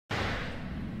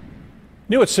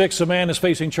New at 6, a man is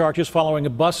facing charges following a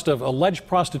bust of alleged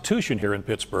prostitution here in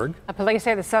Pittsburgh. Police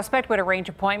say the suspect would arrange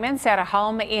appointments at a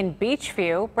home in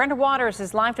Beechview. Brenda Waters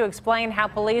is live to explain how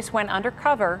police went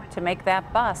undercover to make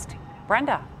that bust.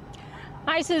 Brenda.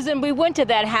 Hi, Susan. We went to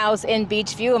that house in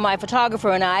Beechview, and my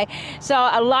photographer and I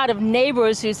saw a lot of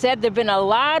neighbors who said there'd been a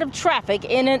lot of traffic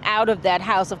in and out of that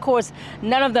house. Of course,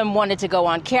 none of them wanted to go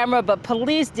on camera, but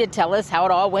police did tell us how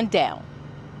it all went down.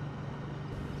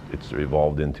 It's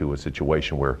evolved into a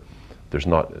situation where there's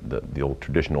not the old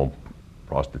traditional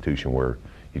prostitution where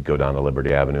you go down to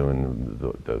Liberty Avenue and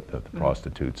the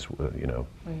prostitutes,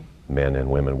 men and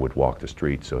women would walk the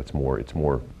streets. So it's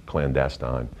more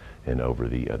clandestine and over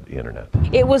the internet.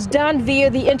 It was done via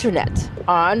the internet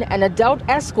on an adult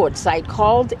escort site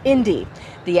called Indie.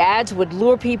 The ads would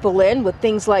lure people in with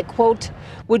things like, quote,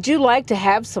 "Would you like to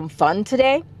have some fun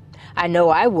today? I know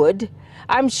I would.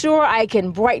 I'm sure I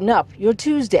can brighten up your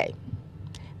Tuesday."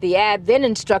 The ad then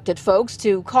instructed folks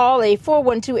to call a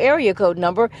 412 area code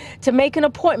number to make an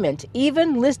appointment,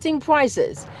 even listing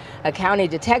prices. A county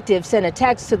detective sent a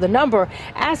text to the number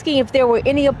asking if there were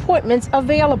any appointments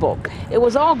available. It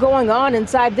was all going on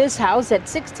inside this house at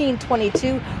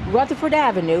 1622 Rutherford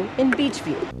Avenue in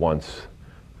Beechview. Once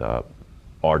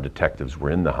our detectives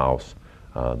were in the house,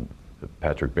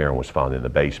 Patrick Barron was found in the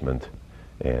basement,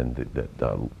 and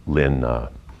that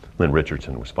Lynn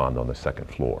Richardson was found on the second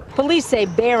floor. Police say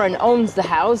Barron owns the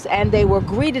house, and they were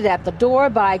greeted at the door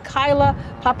by Kyla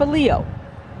Papaleo.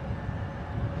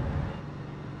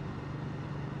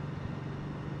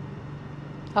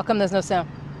 How come there's no sound?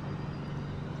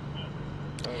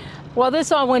 Well,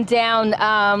 this all went down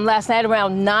last night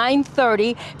around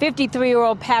 9:30.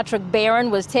 53-year-old Patrick Barron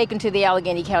was taken to the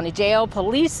Allegheny County Jail.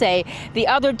 Police say the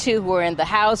other two who were in the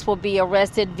house will be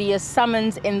arrested via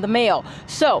summons in the mail.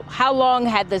 So how long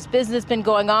had this business been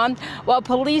going on? Well,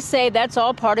 police say that's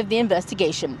all part of the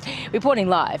investigation. Reporting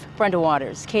live, Brenda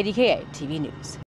Waters, KDKA-TV News.